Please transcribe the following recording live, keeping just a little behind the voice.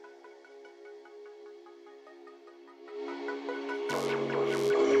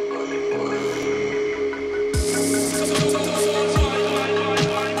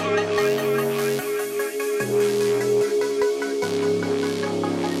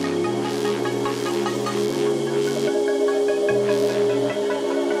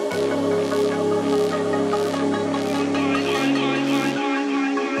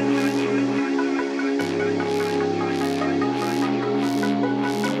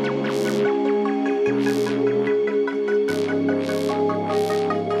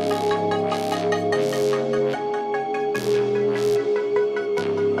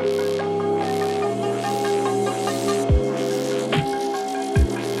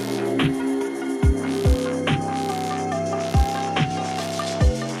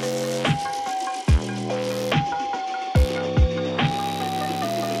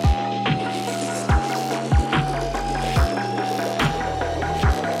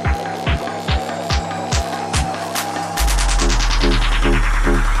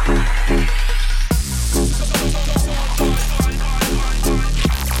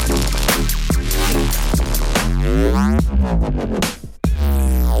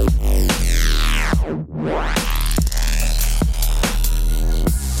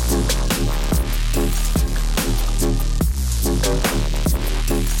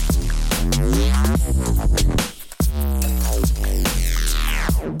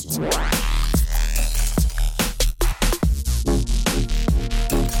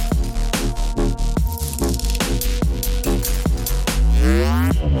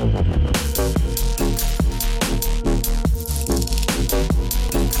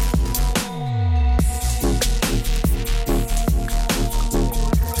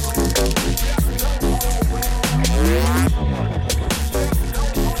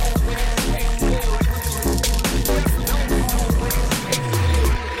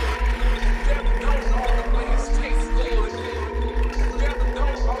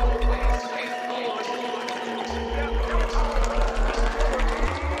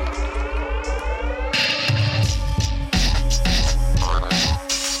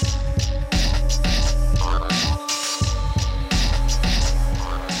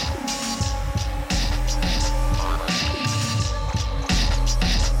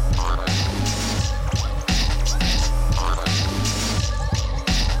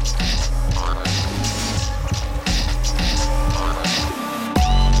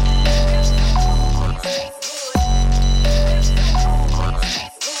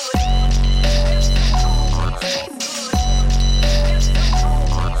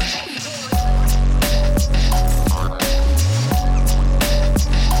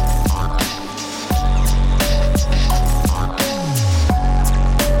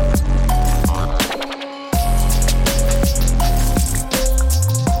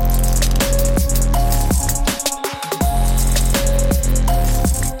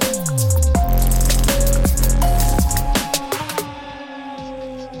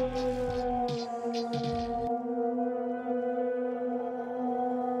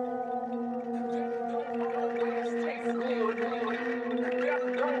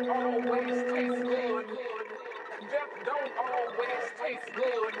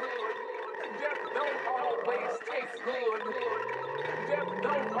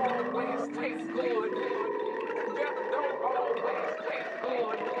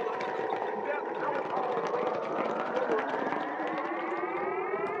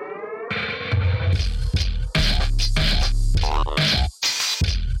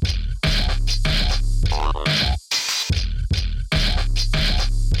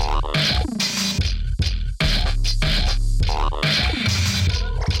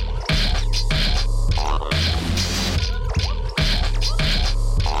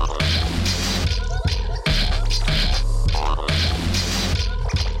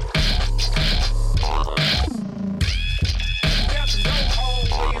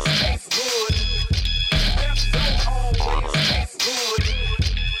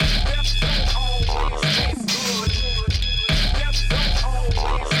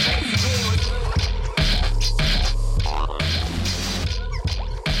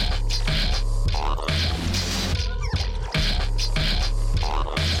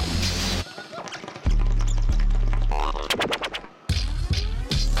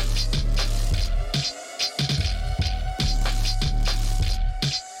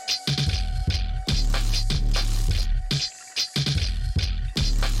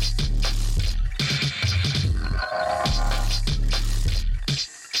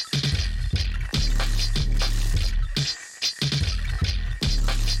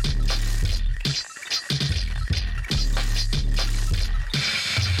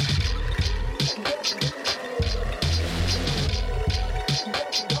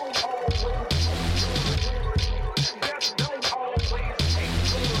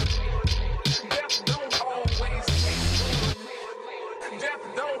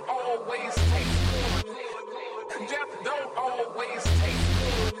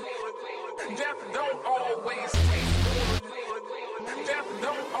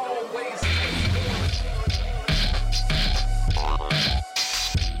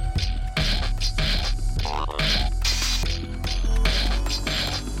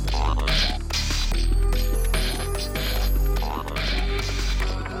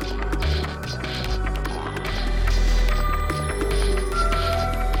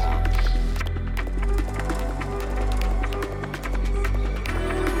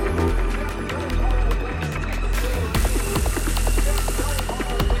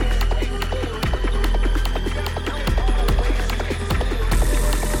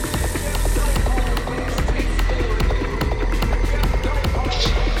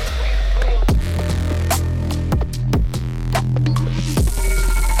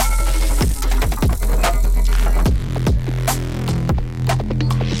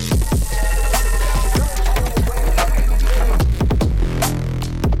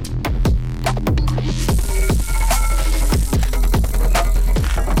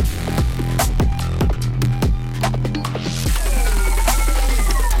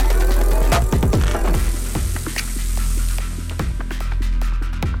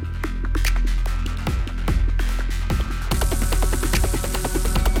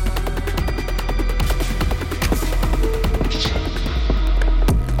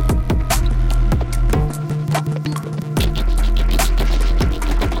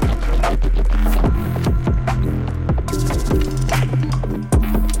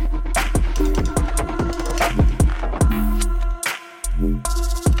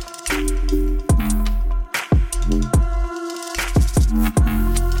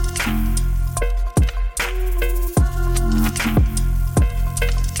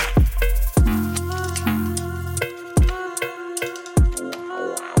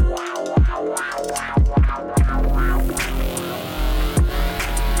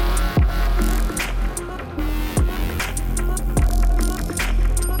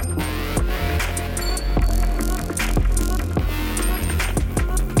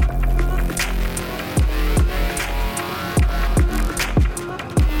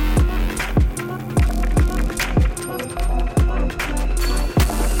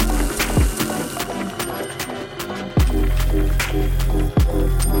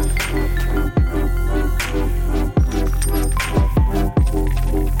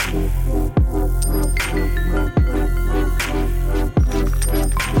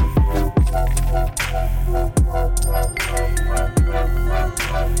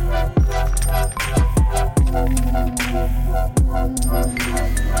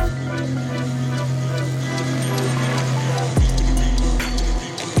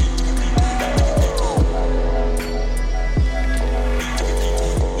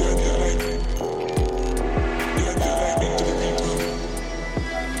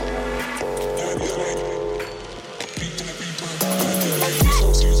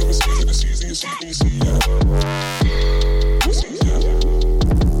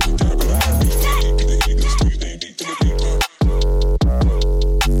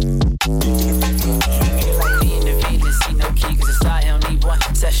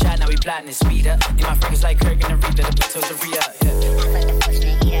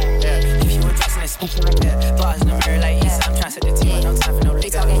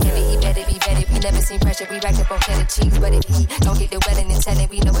seen pressure, we racked up on cheddar cheese. But if he don't get the wedding and tell it,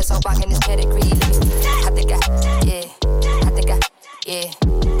 we know it's all barking his pedigree.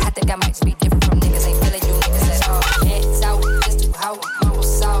 I think I might just be different from niggas. Ain't feeling you niggas at all. Heads out, just do how mama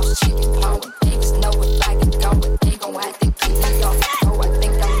sauce, chicken power. Niggas know it like it going. They gon' have to keep me off. Oh, I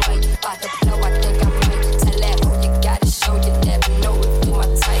think I might, about to blow, I think I might. Tell that who you gotta show, you never know if you my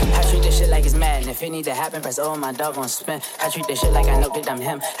type. I treat this shit like it's mad, and if it need to happen, press O, my dog gon' spin. I treat this shit like I know that I'm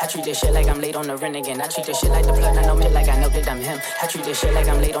him. I treat this shit like I'm late on the rent again. I treat this shit like the plug, I know me like I know that I'm him. I treat this shit like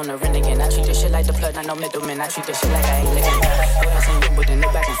I'm late on the rent again. I treat this shit like the plug, I know middleman. I treat this shit like I ain't licking. What I seen with the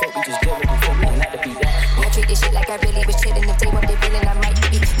no back and forth, we just deal with them for me and not to be that. I treat this shit like I really was chillin'. If they want the feeling, I might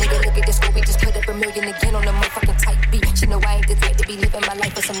be. Nigga, look at this school, we just put up $1 million again on the motherfucking type beat. She know I ain't the type to be living my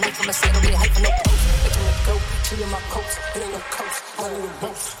life for some life from a single get hype for no post. Making the goat, chillin' my coats, it ain't no coast, only the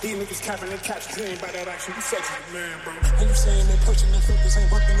ropes. These niggas capping and caps dream by that action. You such a man, bro. And you saying they pushing the filters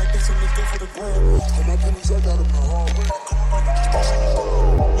ain't working like this, and it's good for the brand. All my pennies, I got them the hard way.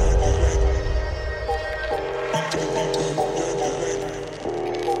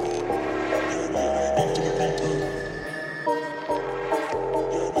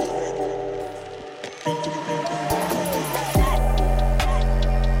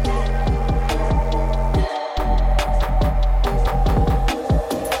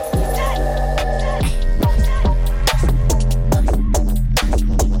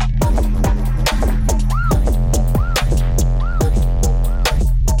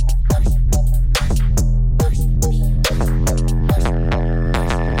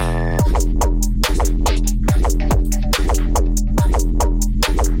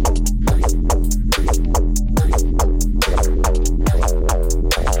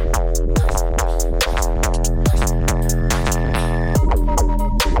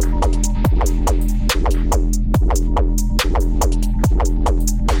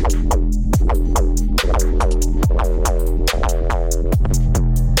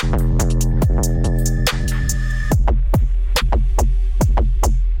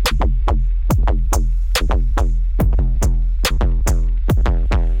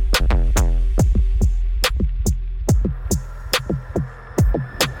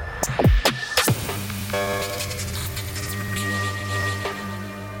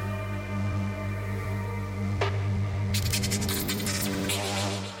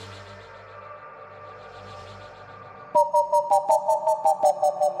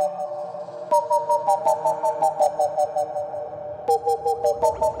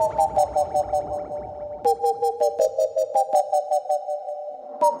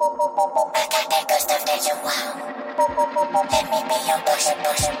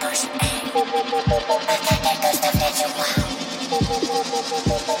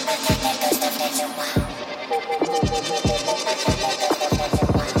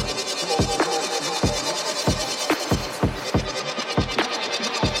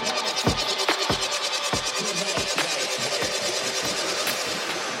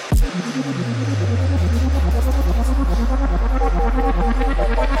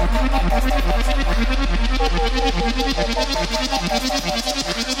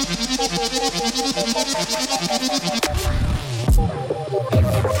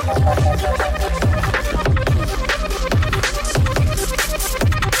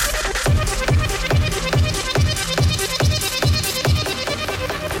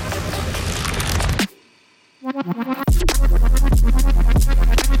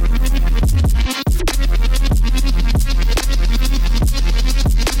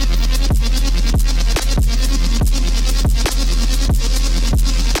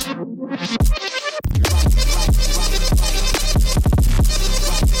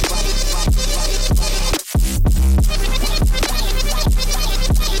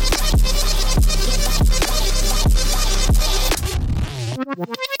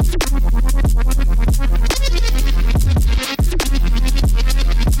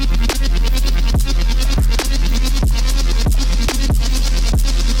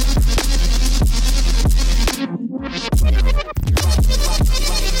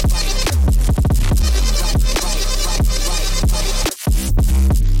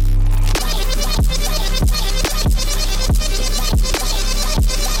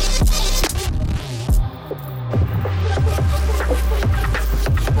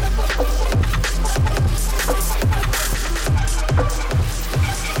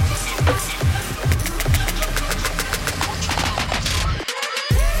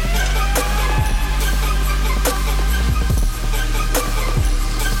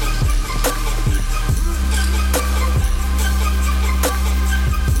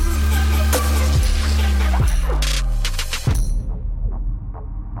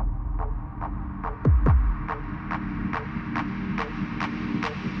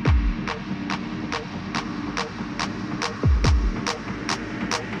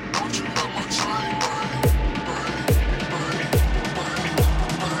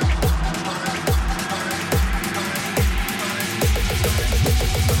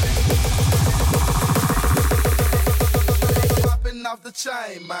 off the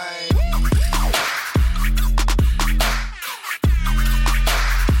chain, man.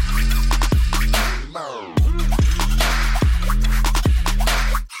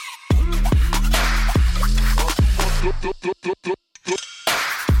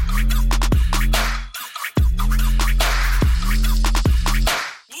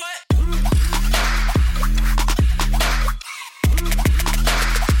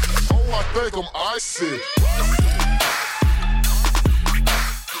 I think I'm icy.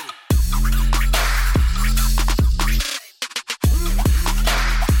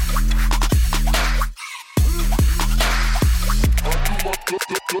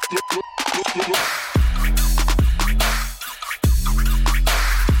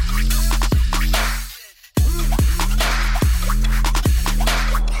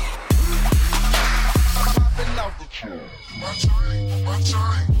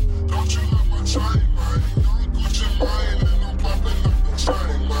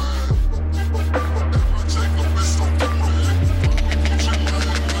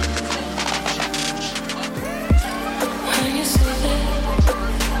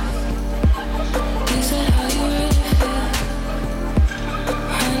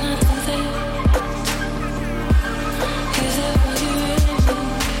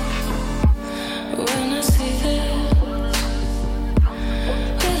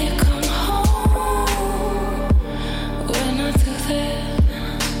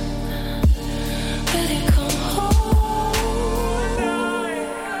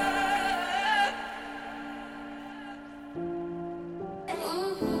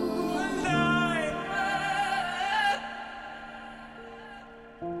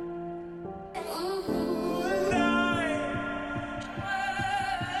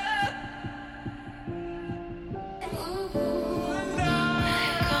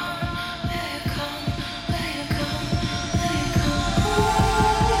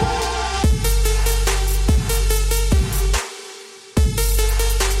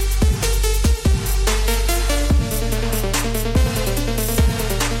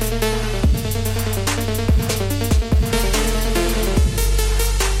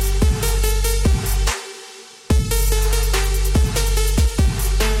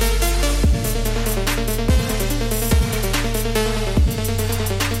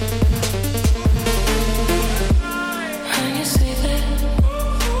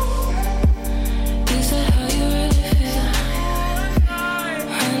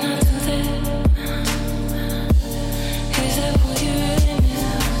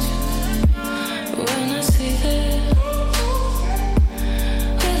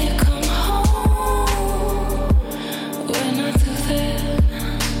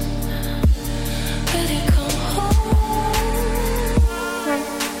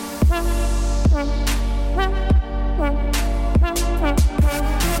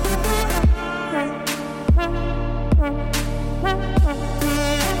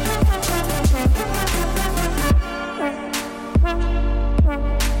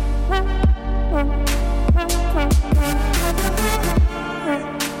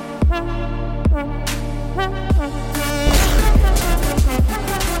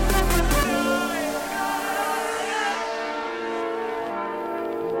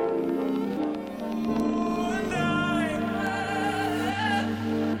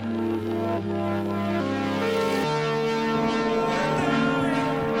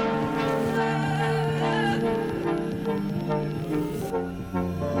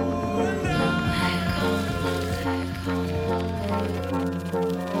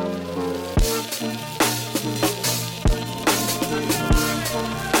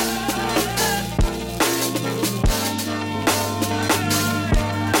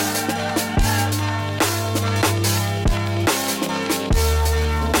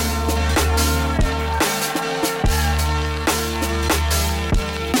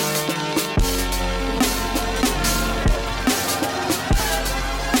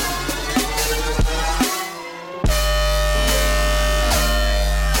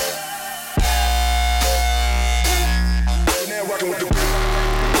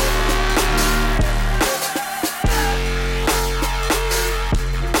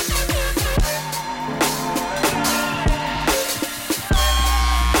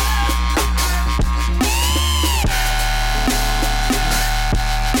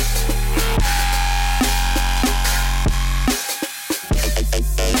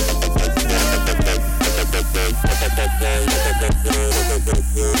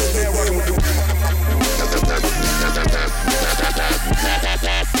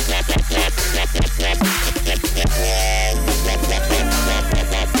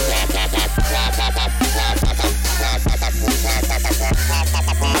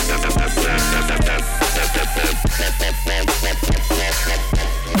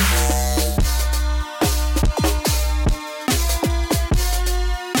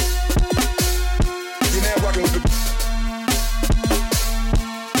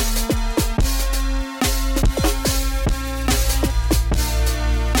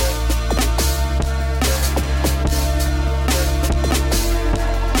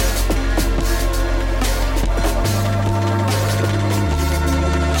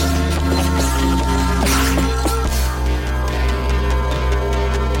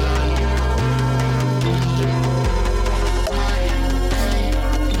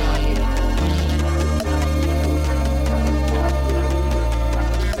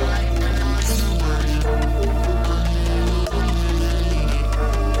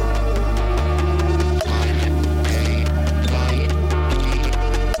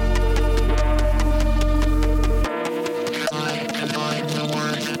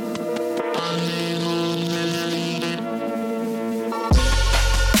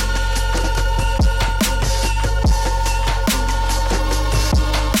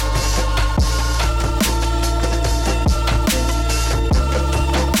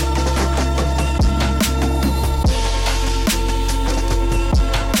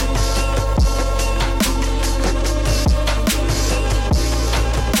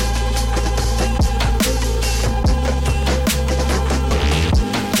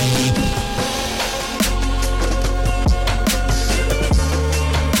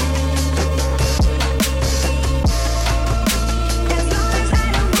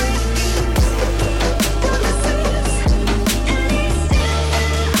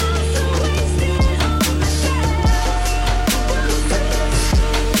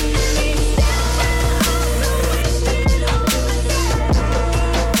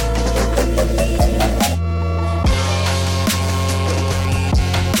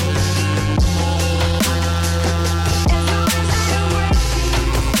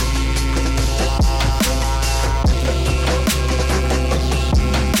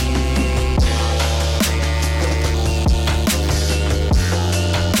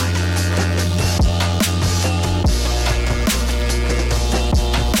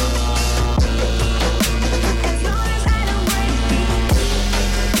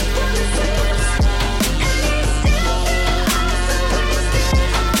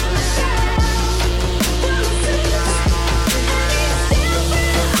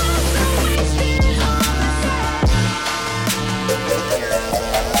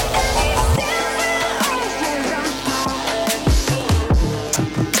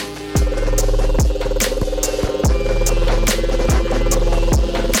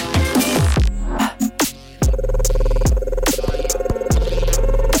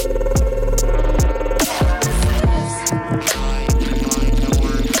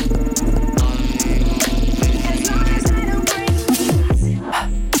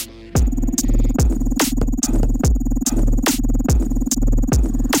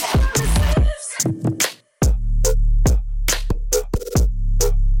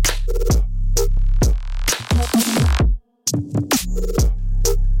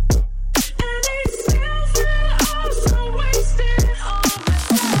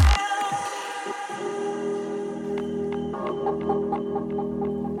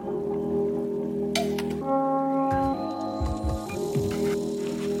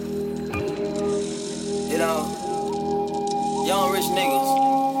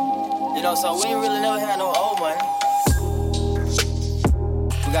 know, so we ain't really never had no old money.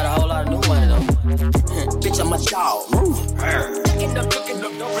 We got a whole lot of new money though. Bitch, I'm a dog. Cooking up, dope in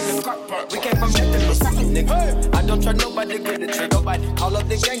the crock pot. We came from nothing to something, nigga. I don't try nobody, get the trick. Nobody call up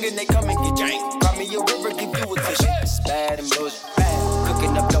the gang and they come and get jank. Grab me a river, give you a tissue. It's bad and bullshit. Bad.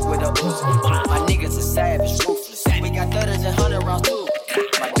 Cooking up dope with a booze. My niggas are savage, ruthless. We got 30s and 100 rounds too.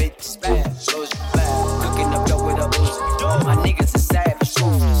 My bitch is bad, bullshit, bad. Cooking up dope with a booze. My niggas are savage,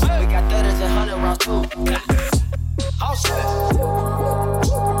 ruthless. We got 30s and 100 rounds too. All shit.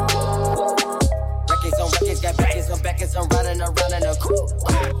 Records on records, got backers on backers. I'm riding around in a coupe.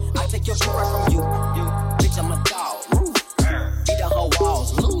 I take your shit right from you. Bitch, I'm a dog. Eat the whole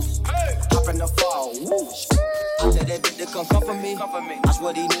walls loose. Hop in the fall. Whoosh. I tell that bitch to come for me. I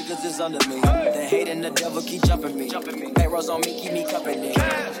swear these niggas is under me. The hate and the devil keep jumping me. Payrolls on me, keep me company.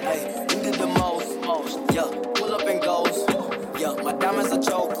 Hey, we did the most. Yeah, pull up and goes. Yeah, my diamonds a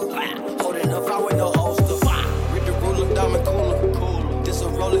choker. Holding up, I with no holster. Read the ruler, diamond cooler. This a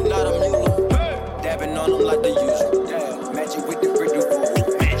rolling, not a mule. Dabbing on them like the usual. Yeah, magic with the brick do.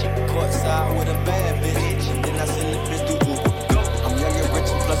 Courtside with a bad bitch. Then I send the bitch to Uber. I'm young and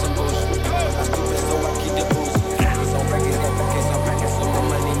rich and plus I'm bullshit. I stupid so I keep the boost. Cause I'm breaking that package, I'm packing some more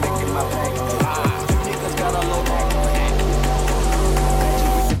money, making my bag. Niggas got a low back.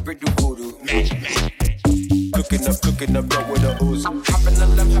 Magic with the brick do voodoo. Cooking up dope with a ooze. Hop in the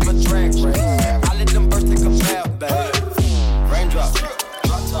left, have a drag race. I let them birds take a bath bag. Raindrop.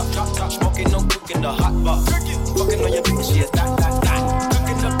 Drop top, smoking, no cooking, the hot box. Fucking on your bitch, she is that.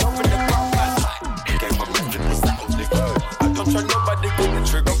 Cooking up dope in the crock pot. Came from nothing to something, nigga. I don't try nobody, get the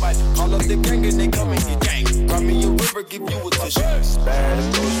trigger. Call up the gang and they come and get gang. Grab me a river, give you a tissue. Bad and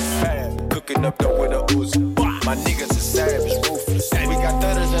bullshit, bad. Cooking up dope with a ooze. My niggas is savage, ruthless. We got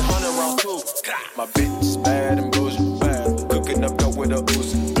 30s and 100 rounds too. My bitch is bad and bullshit, bad. Cooking up dope with a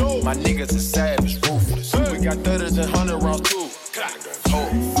ooze. My niggas is savage, ruthless. We got 30s and 100 rounds too.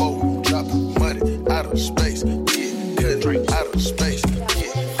 Oh, dropping money out of space. Yeah, cut drink out of space.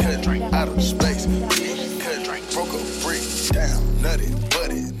 Yeah, cut drink out of space. Yeah, cut drink. Broke a brick down, nutty,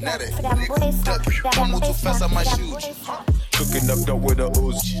 buddy, nutty. Nigga, duck it. Don't move too fast, I might shoot you. Cooking up dope with a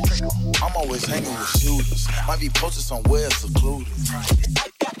Uzi. I'm always hanging with shooters. Might be posted somewhere secluded.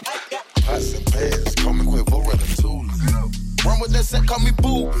 Pots and pans, call me Quavo Ratatouille. Run with that set, call me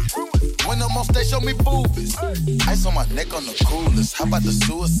Booby. When I'm on stage, show me boobies. Ice on my neck on the coolest. How about the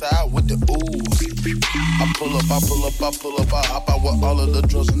suicide with the ooze? I pull up, I hop out with all of the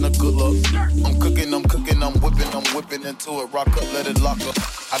drugs and the good luck. I'm cooking, I'm whipping into it. Rock up, let it lock up.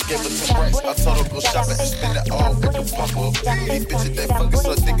 I gave her 10 racks, I told her go shopping and spend it all with the pump up. These bitches, they fucking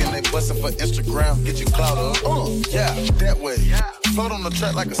so thick and they bustin' for Instagram. Get you clout up. Yeah, that way. Float on the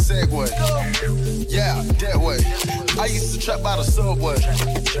track like a Segway. Yeah, that way. I used to trap by the subway.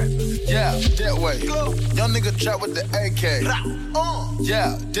 Yeah, that way. Young nigga trap with the AK.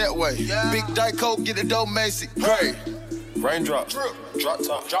 Yeah, that way. Big Dyco, get it dope, Macy. Great. Raindrop, drop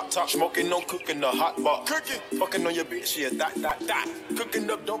top, smoking, no cooking, the hot pot. Fucking on your bitch, yeah, that. Cooking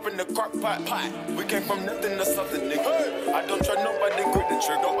up dope in the crock pot. We came from nothing to something, nigga. I don't try nobody, grip the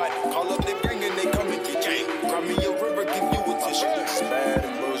trigger. Nobody call up the gang and they come and get gang. Grab me a river, give you a tissue. It's bad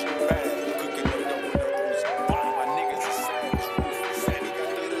and bullshit, bad. Cooking up dope with the ooze. My niggas is savage. Savvy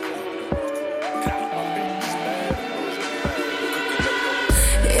got my bitch is bad and bullshit, bad.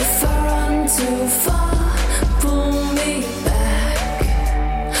 If I run too far, pull me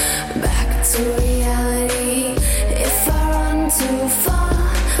back to reality. If I run too far,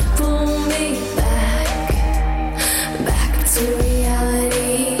 pull me back to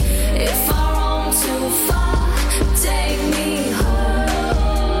reality. If I run too far, take me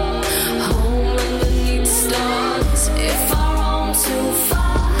home underneath the stars. If I run too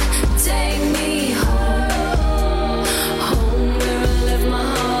far, take me home where I left my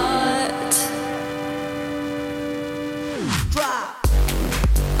heart.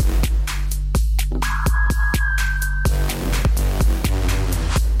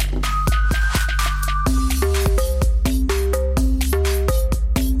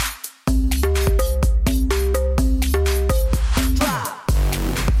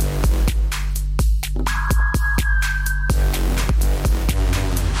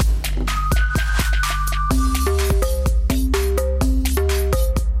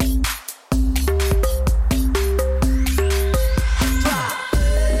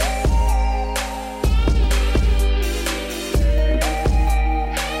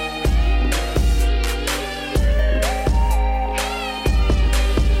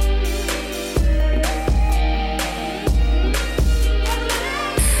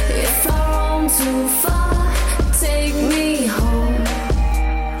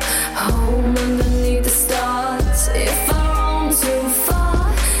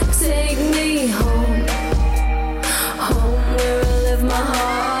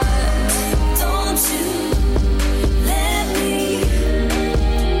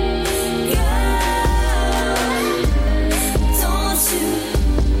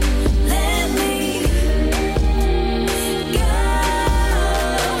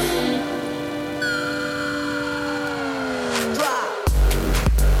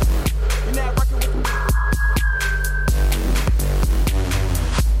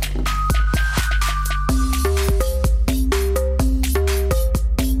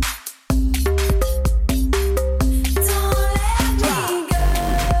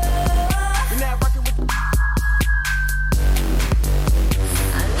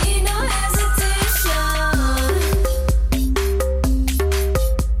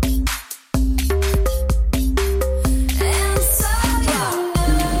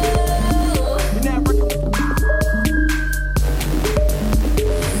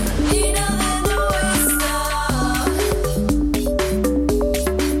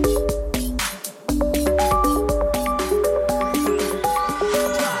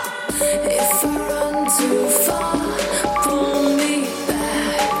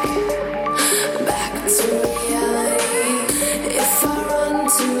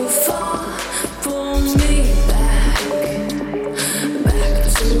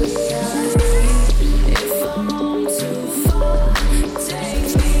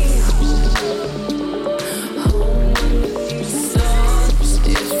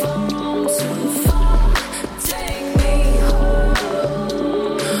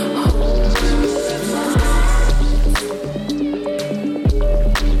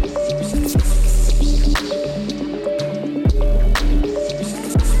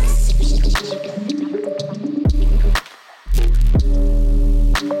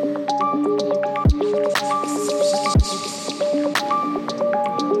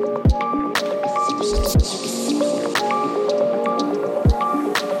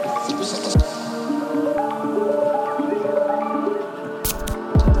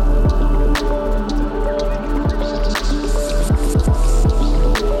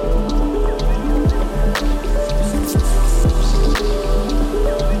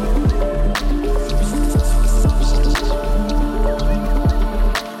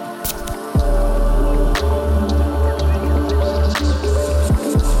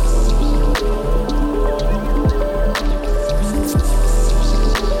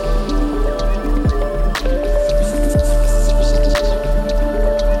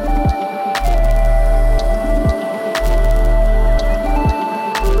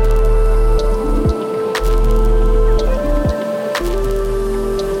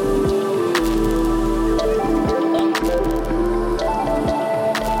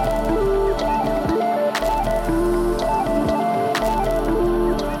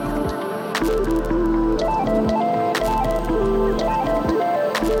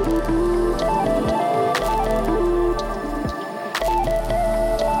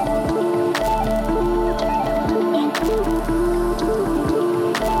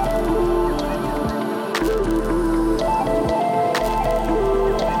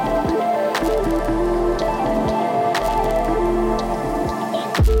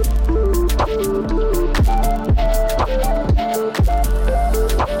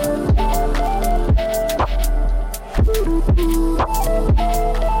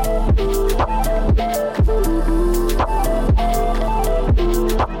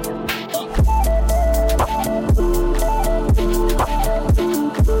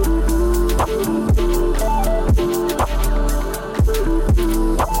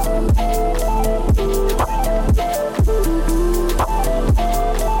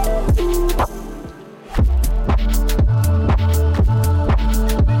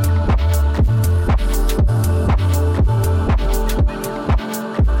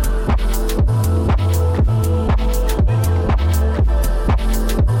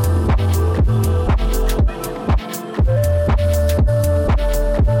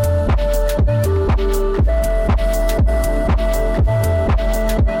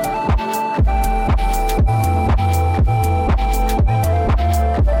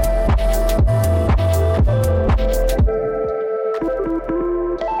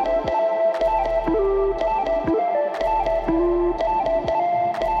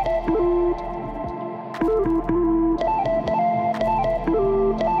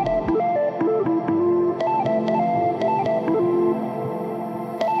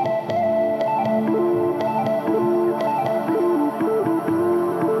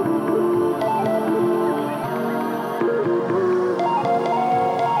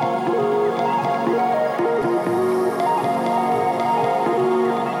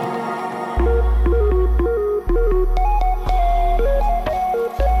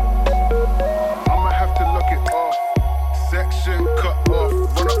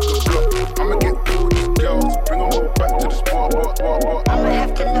 what? I'ma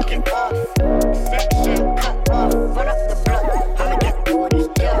have to look it off. Section cut off, run up the block. I'ma get all these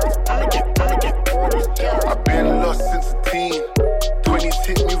girls. I'ma get all these girls. I've been lost since a teen. 20s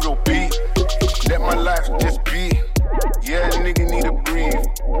hit me real beat. Let my life just be. Yeah, nigga need to breathe.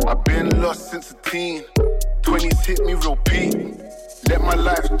 I've been lost since a teen. 20s hit me real beat. Let my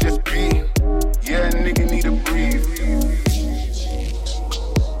life just be. Yeah, nigga need to breathe.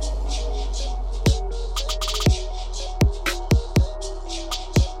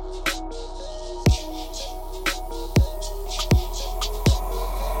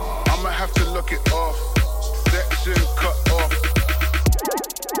 I'ma have to look it off. Section cut off.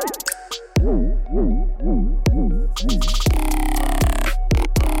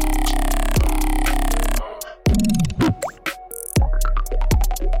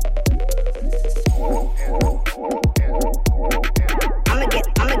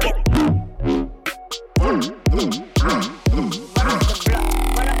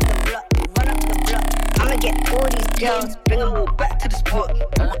 Girls, bring them all back to the spot.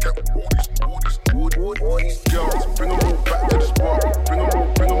 I'ma get all these girls, bring them all back to the spot. Bring them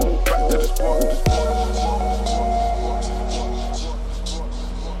all back to the spot.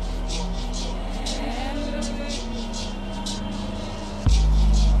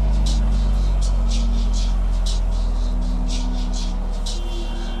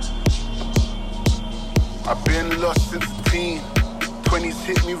 I've been lost since a teen. 20s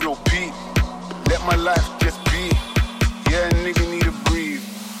hit me real beat. Let my life just be. Yeah, nigga need to breathe.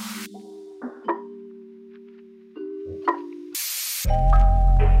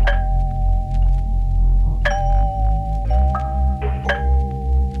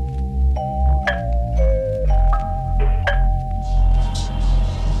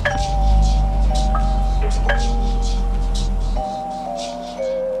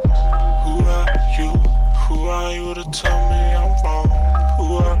 Who are you to tell me I'm wrong? Who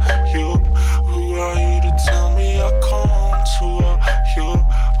are you? Who are you to tell me I can't?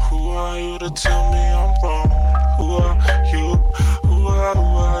 Who are you to tell me I'm wrong? Who are you? Who are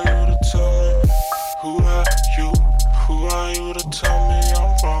you to tell me? Who are you? Who are you to tell me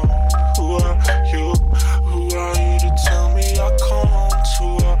I'm wrong? Who are you? Who are you to tell me I can't?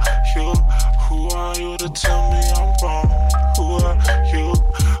 Who are you to tell me I'm wrong? Who are you?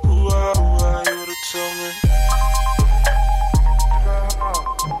 Who are you to tell me?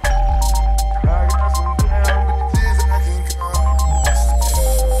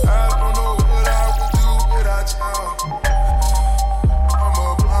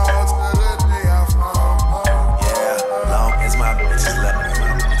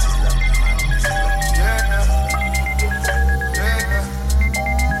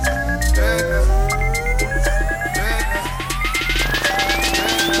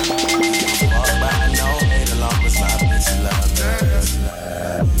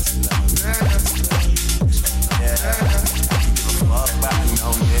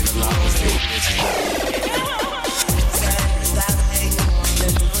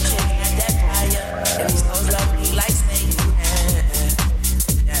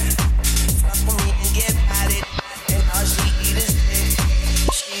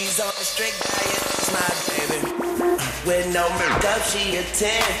 She a 10,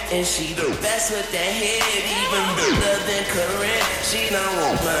 and she the best with that head, even better than Corinne. She don't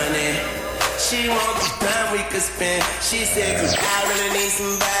want money, she want the time we could spend. She said, 'cause I really need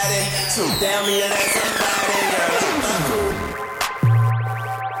somebody, so tell me that somebody, girl.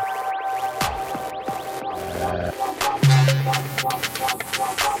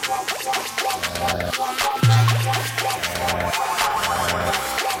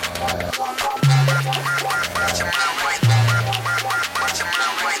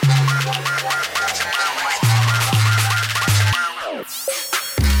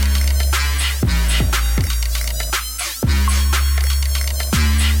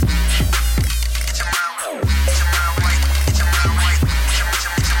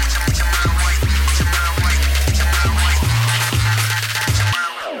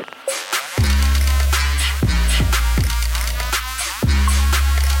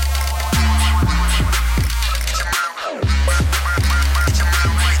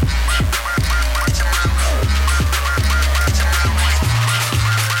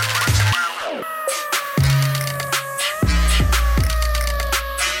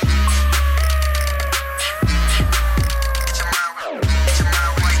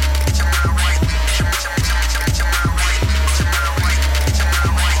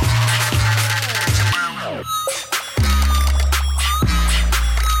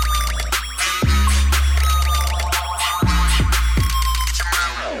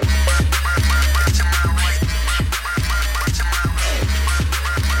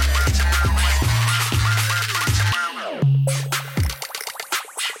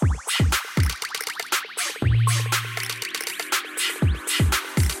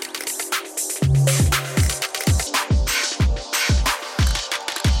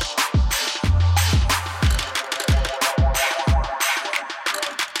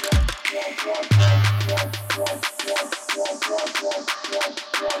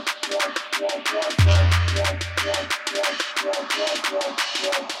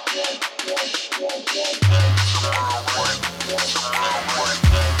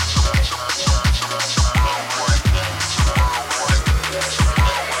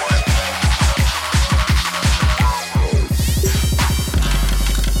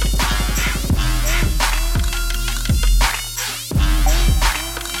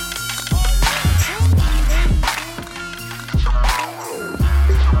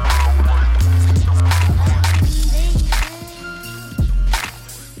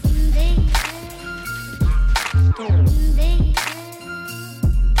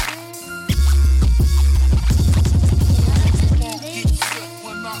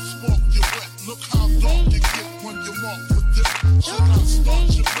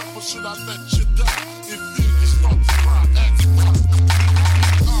 Should I let you die? If you start to cry, ask why.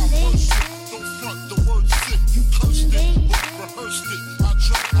 I worship, don't front the word sick. You cursed it, but rehearsed it. I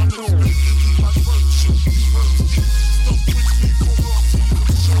trust unexpectedly like virtue. You heard it. Don't bring me off to you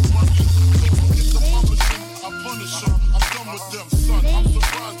show money. Don't forget the publishing. I punish them. I'm done with them, son. I'm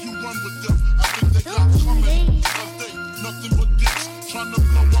surprised you run with them. I think they got coming. Cause they nothing but dicks. Trying to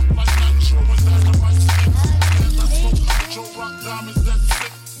blow up like nitro and dynamite sticks. Man, I smoke hydro rock diamonds, that's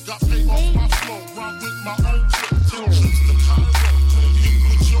sick. Got paid off my flow, rhyme with my own clip. 10 trips